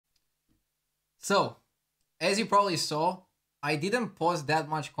So, as you probably saw, I didn't post that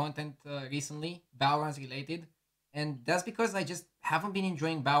much content recently, Valorant related, and that's because I just haven't been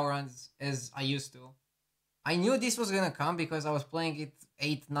enjoying Valorant as I used to. I knew this was gonna come because I was playing it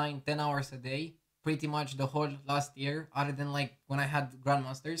 8, 9, 10 hours a day, pretty much the whole last year, other than like when I had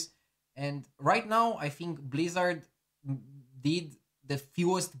Grandmasters. And right now, I think Blizzard did the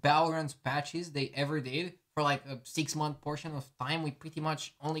fewest Valorant patches they ever did for like a 6 month portion of time. We pretty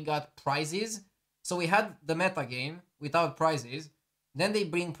much only got prizes. So we had the meta game without prizes. Then they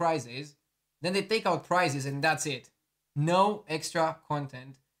bring prizes. Then they take out prizes, and that's it. No extra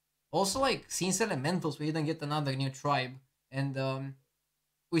content. Also, like since Elementals, we didn't get another new tribe, and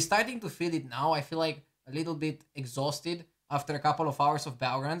we're starting to feel it now. I feel like a little bit exhausted after a couple of hours of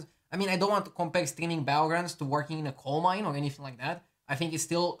Valorant. I mean, I don't want to compare streaming Valorant to working in a coal mine or anything like that. I think it's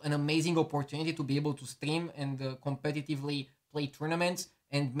still an amazing opportunity to be able to stream and competitively play tournaments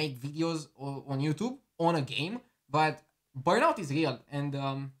and make videos on YouTube on a game. But burnout is real, and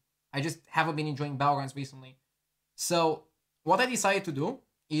I just haven't been enjoying Valorant recently. So what I decided to do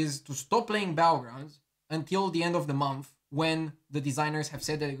is to stop playing Valorant until the end of the month when the designers have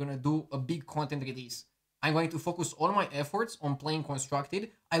said that they're gonna do a big content release. I'm going to focus all my efforts on playing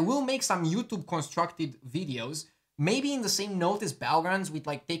Constructed. I will make some YouTube Constructed videos, maybe in the same note as Valorant, with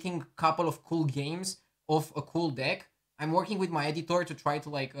like taking a couple of cool games off a cool deck. I'm working with my editor to try to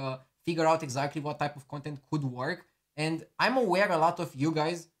like figure out exactly what type of content could work. And I'm aware a lot of you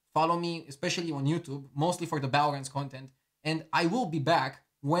guys follow me, especially on YouTube, mostly for the Valorant content. And I will be back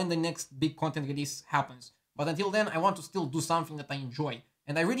when the next big content release happens. But until then, I want to still do something that I enjoy.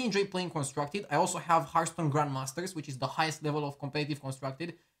 And I really enjoy playing Constructed. I also have Hearthstone Grandmasters, which is the highest level of competitive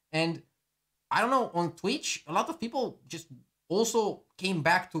Constructed. And I don't know, on Twitch, a lot of people just also came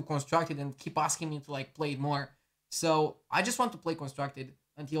back to Constructed and keep asking me to like play it more. So I just want to play Constructed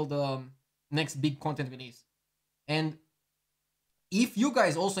until the next big content release. And if you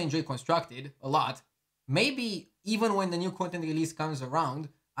guys also enjoy Constructed a lot, maybe even when the new content release comes around,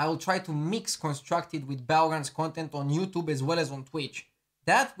 I will try to mix Constructed with Valorant's content on YouTube as well as on Twitch.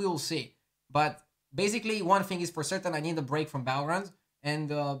 That we'll see. But basically, one thing is for certain, I need a break from Valorant. And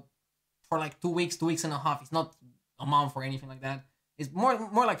for like 2 weeks, 2 weeks and a half, it's not a month or anything like that. It's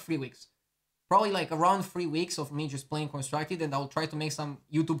more like 3 weeks. Probably like around 3 weeks of me just playing Constructed, and I'll try to make some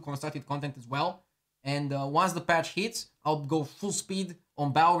YouTube Constructed content as well. And once the patch hits, I'll go full speed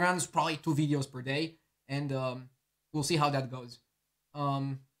on Valorant, probably 2 videos per day. And we'll see how that goes.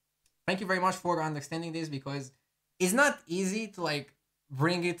 Thank you very much for understanding this, because it's not easy to like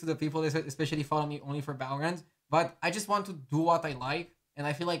bring it to the people that especially follow me only for Valorant. But I just want to do what I like, and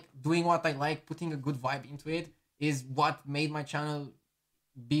I feel like doing what I like, putting a good vibe into it, is what made my channel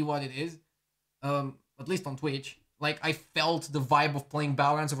be what it is. At least on Twitch. Like, I felt the vibe of playing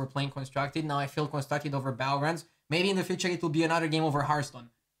Valorant over playing Constructed. Now I feel Constructed over Valorant. Maybe in the future it will be another game over Hearthstone.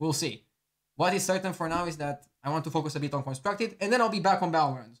 We'll see. What is certain for now is that I want to focus a bit on Constructed, and then I'll be back on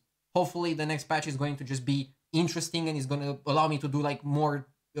Valorant. Hopefully the next patch is going to just be interesting and is going to allow me to do like more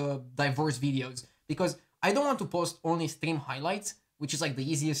diverse videos. Because I don't want to post only stream highlights, which is like the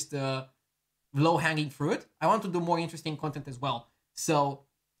easiest low-hanging fruit. I want to do more interesting content as well. So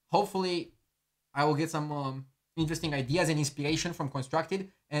hopefully I will get some interesting ideas and inspiration from Constructed,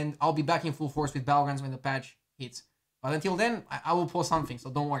 and I'll be back in full force with Valorant when the patch hits. But until then, I will post something, so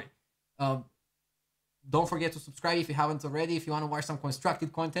don't worry. Don't forget to subscribe if you haven't already, if you want to watch some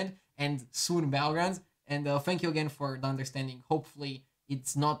Constructed content, and soon Valorant. And thank you again for the understanding. Hopefully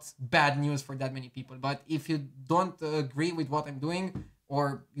it's not bad news for that many people. But if you don't agree with what I'm doing,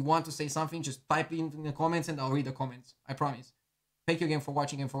 or you want to say something, just type it in the comments and I'll read the comments. I promise. Thank you again for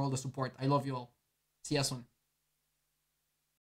watching and for all the support. I love you all. See ya soon.